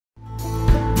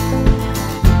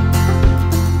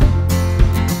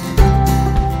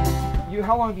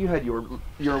how long have you had your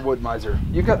wood miser?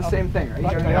 You got the same thing, right?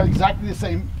 I have exactly the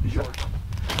same as yours.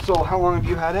 So how long have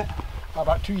you had it?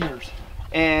 About 2 years.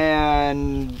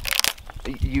 And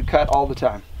you cut all the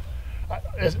time?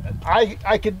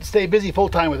 I could stay busy full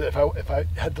time with it if I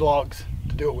had the logs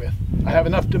to do it with. I have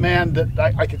enough demand that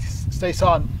I could stay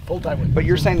sawing full time with it. But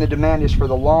you're saying the demand is for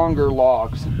the longer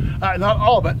logs? Not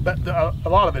all of it, but a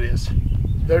lot of it is.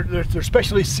 They're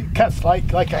specialty cuts.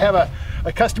 Like I have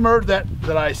a customer that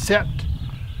I set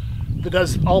that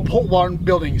does all pole barn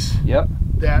buildings. Yep.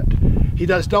 That he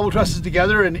does double trusses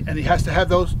together, and he has to have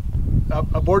those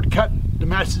a board cut that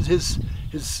matches his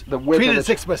the width treated of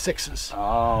the 6x6s.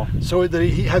 Oh. So that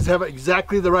he has to have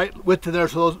exactly the right width in there,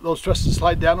 so those trusses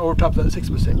slide down over top of that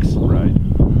 6x6. Right.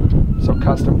 So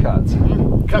custom cuts.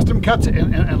 Mm-hmm. Custom cuts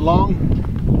and long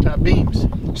beams.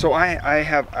 So I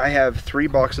have 3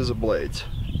 boxes of blades,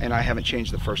 and I haven't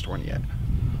changed the first one yet.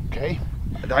 Okay.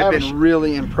 I've been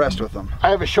really impressed with them. I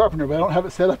have a sharpener, but I don't have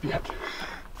it set up yet.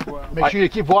 Well, make sure you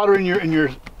keep water in your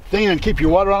thing and keep your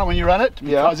water on it when you run it.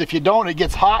 Because if you don't, it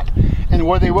gets hot, and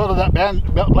where they welded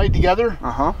that blade together,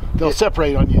 they'll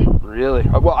separate on you. Really?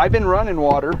 Well, I've been running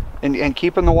water and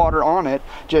keeping the water on it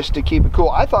just to keep it cool.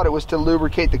 I thought it was to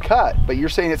lubricate the cut, but you're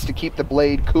saying it's to keep the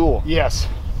blade cool. Yes.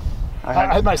 I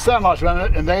had my son-in-laws run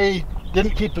it, and they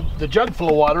didn't keep the jug full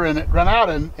of water, and it ran out,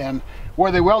 and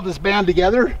where they weld this band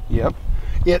together,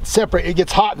 it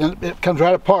gets hot, and it comes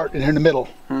right apart in the middle.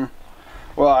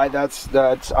 Well,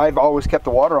 I've always kept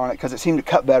the water on it because it seemed to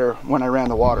cut better when I ran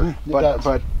the water.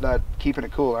 But keeping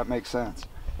it cool, that makes sense.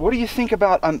 What do you think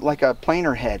about like a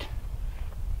planer head?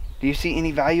 Do you see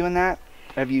any value in that?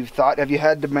 Have you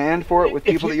had demand for it with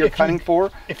people that you're cutting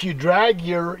for? If you drag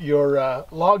your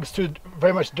logs through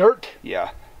very much dirt,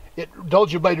 it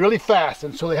dulls your blade really fast,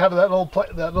 and so they have that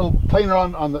little planer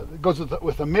on that goes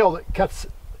with the mill that cuts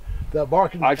the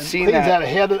bark and cleans that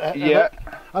ahead.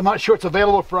 I'm not sure it's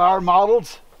available for our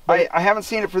models. I haven't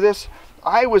seen it for this.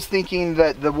 I was thinking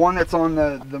that the one that's on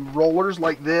the rollers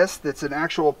like this, that's an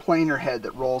actual planer head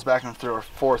that rolls back and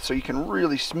forth, so you can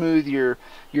really smooth your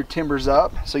timbers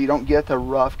up so you don't get the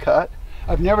rough cut.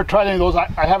 I've never tried any of those.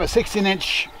 I have a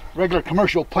 16-inch regular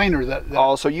commercial planer that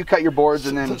oh, so you cut your boards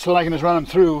and then so I can just run them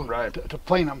through to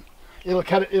plane them.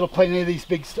 It'll plane any of these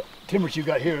big timbers you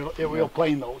got here. It will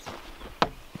plane those.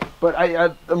 But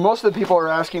most of the people are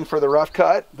asking for the rough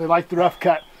cut. They like the rough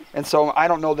cut. And so I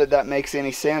don't know that makes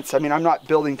any sense. I mean, I'm not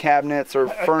building cabinets or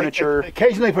furniture.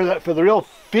 Occasionally for the real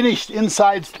finished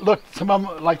insides look, some of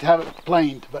them like to have it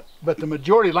planed, but the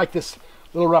majority like this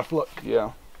little rough look.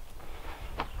 Yeah.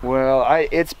 Well,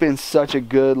 it's been such a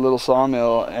good little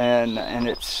sawmill, and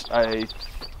I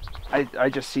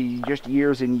just see just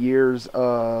years and years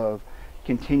of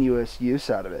continuous use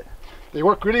out of it. They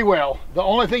work really well. The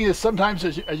only thing is sometimes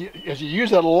as you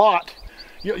use it a lot,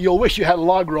 you'll wish you had a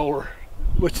log roller,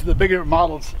 which the bigger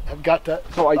models have got that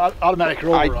automatic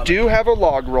roller on it. I do have a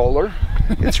log roller.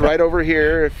 It's right over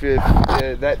here.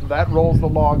 That rolls the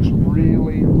logs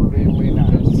really, really nice.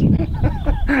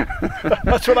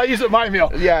 That's what I use at my mill.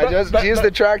 Yeah, just use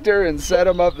the tractor and set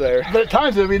them up there. But at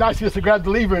times it would be nice just to grab the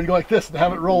lever and go like this and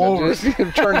have it roll over.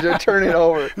 Just turn it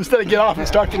over. Instead of get off and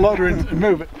start the loader and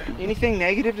move it. Anything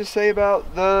negative to say about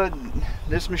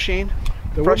this machine?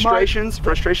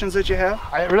 Frustrations that you have?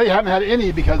 I really haven't had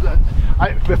any, because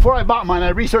before I bought mine, I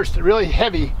researched it really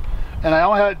heavy, and I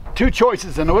only had 2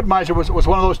 choices, and the wood miser was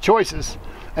one of those choices,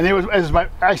 and it was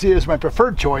my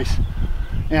preferred choice.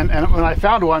 And when I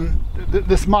found one,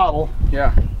 this model,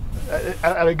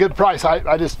 at a good price,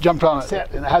 I just jumped on it.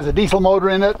 And it has a diesel motor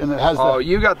in it, and it has. Oh,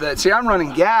 you got that? See, I'm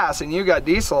running gas, and you got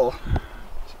diesel.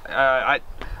 I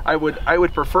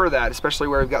would prefer that, especially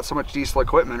where we've got so much diesel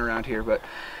equipment around here.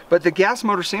 But the gas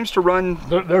motor seems to run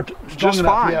they're just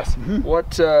fine. Yes.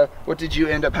 What did you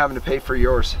end up having to pay for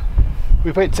yours?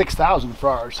 We paid $6,000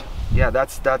 for ours. Yeah,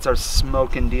 that's our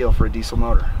smoking deal for a diesel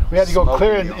motor. We had to go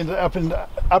clear in the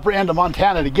upper end of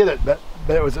Montana to get it, but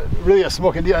it was really a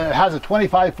smoking deal, and it has a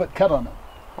 25-foot cut on it.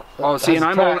 Oh, see, and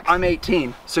I'm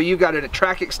 18, so you got it a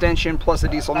track extension plus a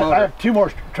diesel motor. I have 2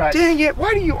 more tracks. Dang it!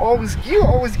 Why do you always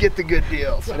get the good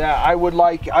deals? Yeah, I would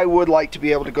like to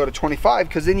be able to go to 25,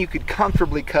 because then you could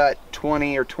comfortably cut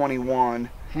 20 or 21,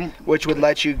 which would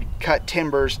let you cut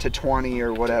timbers to 20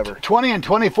 or whatever. 20 and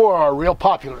 24 are real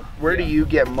popular. Where do you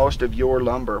get most of your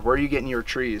lumber? Where are you getting your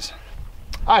trees?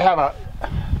 I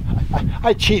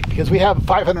cheat, because we have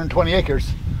 520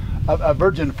 acres of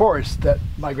virgin forest that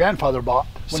my grandfather bought.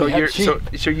 So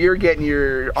you're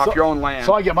getting off your own land.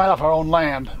 So I get mine off our own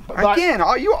land. Again,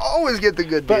 you always get the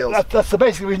good deals. That's the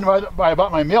basic reason why I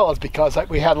bought my mill, is because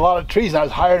we had a lot of trees and I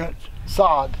was hiring it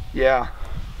sawed. Yeah.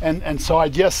 And so I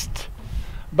just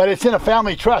But it's in a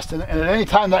family trust, and at any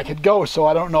time that could go. So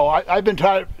I don't know. I've been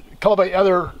trying to cultivate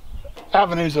other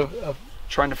avenues of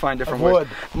trying to find different wood.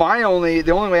 ways.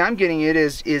 The only way I'm getting it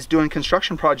is doing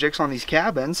construction projects on these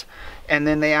cabins, and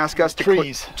then they ask us to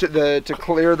to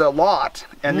clear the lot,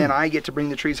 and then I get to bring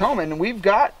the trees home. And I've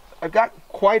got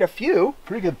quite a few.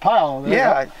 Pretty good pile there.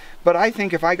 Yeah, but I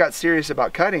think if I got serious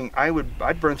about cutting,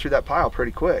 I'd burn through that pile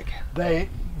pretty quick.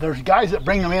 There's guys that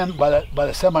bring them in by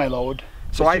the semi-load.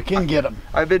 So you can get them.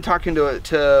 I've been talking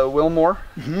to Wilmore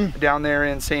down there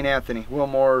in St. Anthony.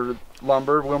 Wilmore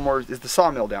Lumber. Wilmore is the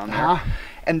sawmill down there.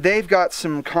 And they've got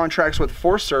some contracts with the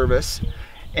Forest Service,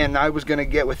 and I was going to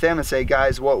get with them and say,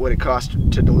 guys, what would it cost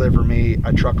to deliver me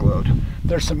a truckload?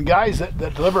 There's some guys that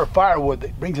deliver firewood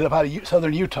that brings it up out of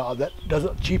southern Utah that does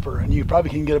it cheaper, and you probably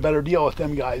can get a better deal with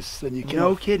them guys than you can.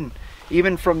 No kidding.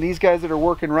 Even from these guys that are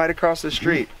working right across the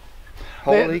street.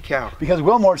 Holy cow. Because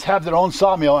Wilmores have their own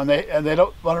sawmill, and they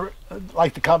don't want to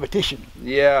like the competition.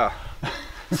 Yeah.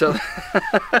 So,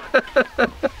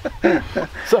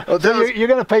 you're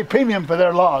going to pay premium for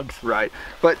their logs. Right.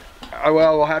 But,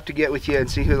 well, we'll have to get with you and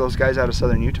see who those guys out of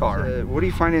southern Utah are. What are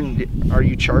you finding, are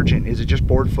you charging? Is it just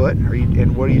board foot?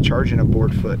 And what are you charging a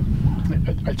board foot?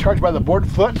 I charge by the board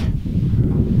foot,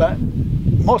 but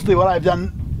mostly what I've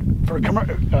done for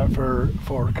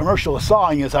commercial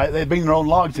sawing is they bring their own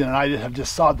logs in, and I have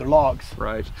just sawed their logs.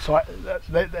 Right. So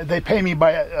they pay me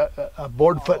by a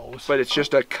board foot. But it's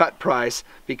just a cut price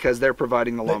because they're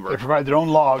providing the lumber. They provide their own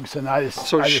logs, and I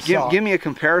just give me a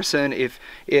comparison.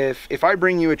 If I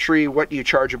bring you a tree, what do you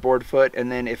charge a board foot?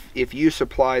 And then if you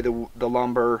supply the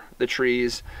lumber, the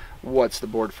trees, what's the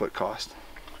board foot cost?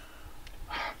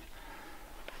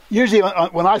 Usually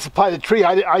when I supply the tree,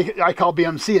 I call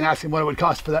BMC and ask them what it would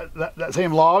cost for that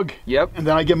same log. Yep. And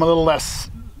then I give them a little less.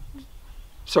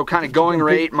 So kind of going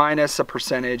rate minus a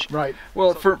percentage. Right.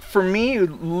 Well, for me,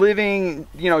 living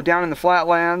down in the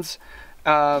flatlands,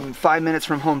 5 minutes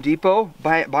from Home Depot,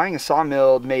 buying a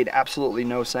sawmill made absolutely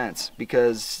no sense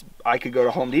because I could go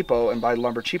to Home Depot and buy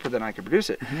lumber cheaper than I could produce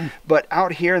it. But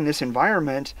out here in this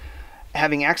environment,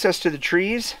 having access to the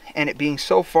trees and it being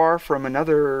so far from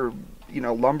another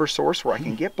lumber source where I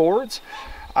can get boards,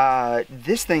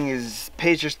 this thing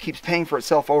just keeps paying for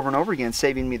itself over and over again,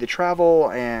 saving me the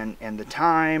travel and the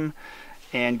time,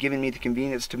 and giving me the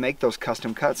convenience to make those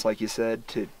custom cuts, like you said,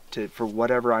 for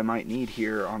whatever I might need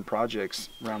here on projects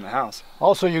around the house.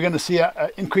 Also, you're going to see an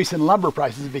increase in lumber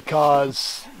prices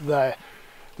because the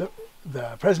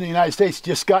President of the United States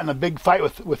just got in a big fight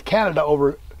with Canada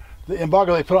over the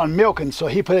embargo they put on milk, and so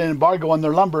he put an embargo on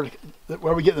their lumber,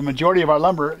 where we get the majority of our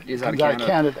lumber comes out of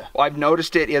Canada. Well, I've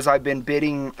noticed it as I've been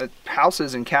bidding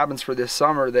houses and cabins for this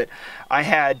summer that I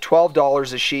had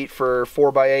 $12 a sheet for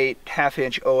 4x8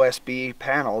 half-inch OSB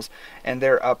panels, and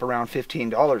they're up around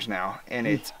 $15 now, and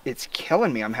it's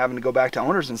killing me. I'm having to go back to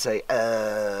owners and say,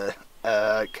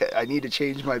 I need to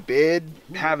change my bid.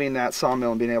 Having that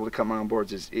sawmill and being able to cut my own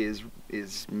boards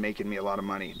is making me a lot of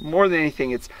money. More than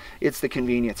anything, it's the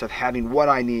convenience of having what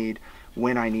I need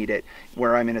when I need it,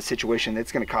 where I'm in a situation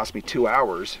that's going to cost me 2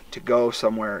 hours to go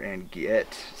somewhere and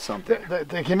get something.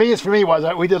 The convenience for me was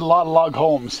that we did a lot of log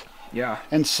homes. Yeah.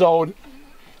 And so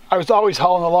I was always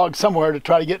hauling a log somewhere to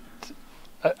try to get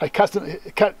a custom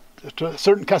cut to a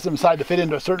certain custom side to fit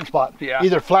into a certain spot. Yeah.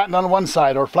 Either flattened on one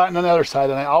side or flattened on the other side.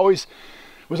 And I always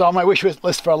was on my wish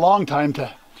list for a long time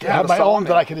to have my own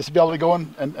that I could just be able to go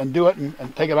in and do it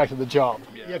and take it back to the job.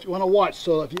 Yeah. You have to want to watch,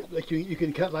 so if you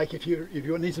can cut, like if you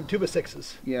need some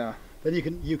 2x6s. Yeah. Then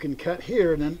you can cut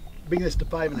here and then bring this to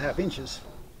 5.5 inches,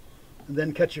 and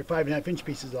then cut your 5.5 inch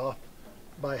pieces off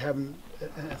by having,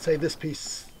 and say this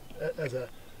piece as a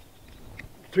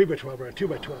 3x12 or a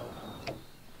 2x12.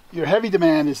 Your heavy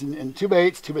demand is in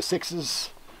 2x8s, 2x6s,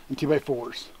 and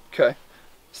 2x4s. Okay.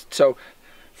 So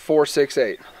 4, 6,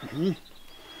 8.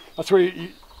 That's where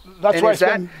that's why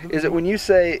is it when you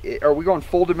say, are we going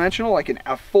full dimensional, like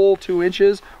a full 2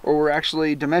 inches, or we're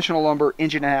actually dimensional lumber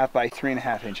 1.5 by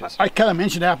 3.5 inches? I cut them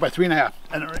 1.5 by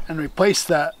 3.5 and replace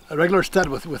that regular stud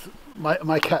with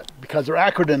my cut, because they're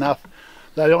accurate enough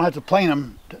that I don't have to plane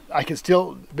them. I can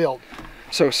still build.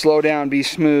 So slow down, be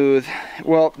smooth.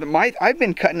 Well, I've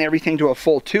been cutting everything to a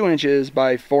full 2 inches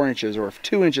by 4 inches, or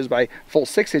 2 inches by full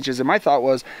 6 inches, and my thought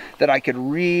was that I could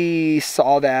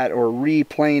re-saw that or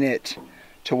re-plane it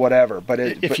to whatever. But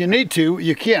if you need to,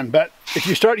 you can. But if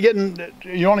you start getting,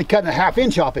 you're only cutting a 1/2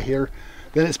 inch off of here,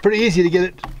 then it's pretty easy to get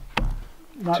it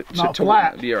not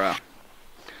flat. Yeah.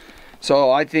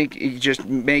 So I think you just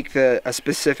make a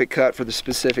specific cut for the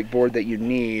specific board that you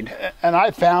need. And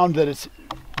I found that it's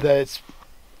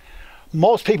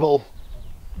most people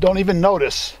don't even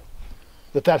notice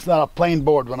that that's not a plain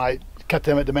board when I cut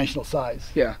them at dimensional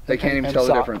size. Yeah, they can't even tell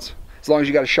the difference. As long as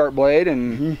you got a sharp blade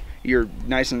and you're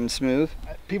nice and smooth.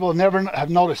 People never have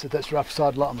noticed that that's rough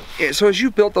sawed lumber. Yeah, so as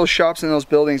you built those shops and those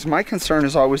buildings, my concern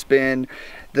has always been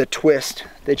the twist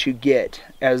that you get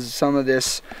as some of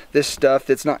this stuff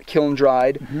that's not kiln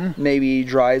dried maybe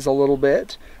dries a little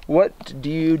bit. What do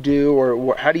you do,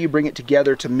 or how do you bring it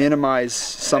together to minimize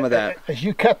some of that? As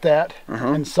you cut that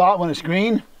and saw it when it's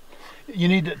green, you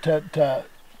need to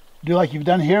do like you've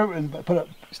done here and put a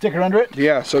sticker under it.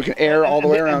 Yeah, so it can air all the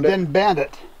way around it. And then band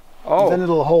it. Oh. Then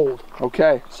it'll hold.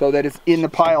 Okay, so that it's in the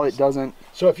pile, it doesn't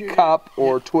cup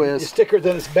or twist. You sticker,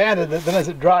 then it's banded, then as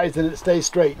it dries, then it stays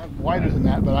straight. Wider than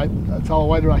that, but that's all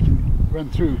wider I can run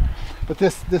through. But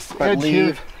this edge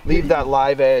here, leave that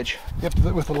live edge. You have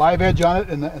to, with the live edge on it,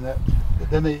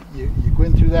 then you go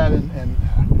in through that and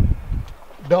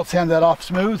belt sand that off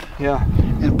smooth. Yeah.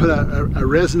 And put a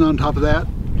resin on top of that.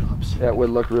 That would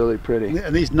look really pretty.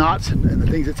 And these knots and the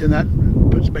things that's in that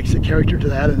makes a character to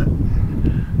that.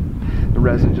 The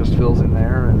resin just fills in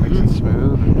there and makes it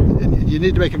smooth. And you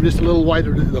need to make them just a little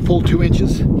wider, the full 2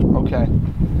 inches. Okay.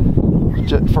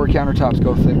 For countertops,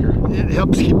 go thicker. It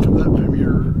helps keep from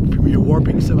your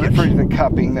warping so much. For the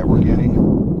cupping that we're getting.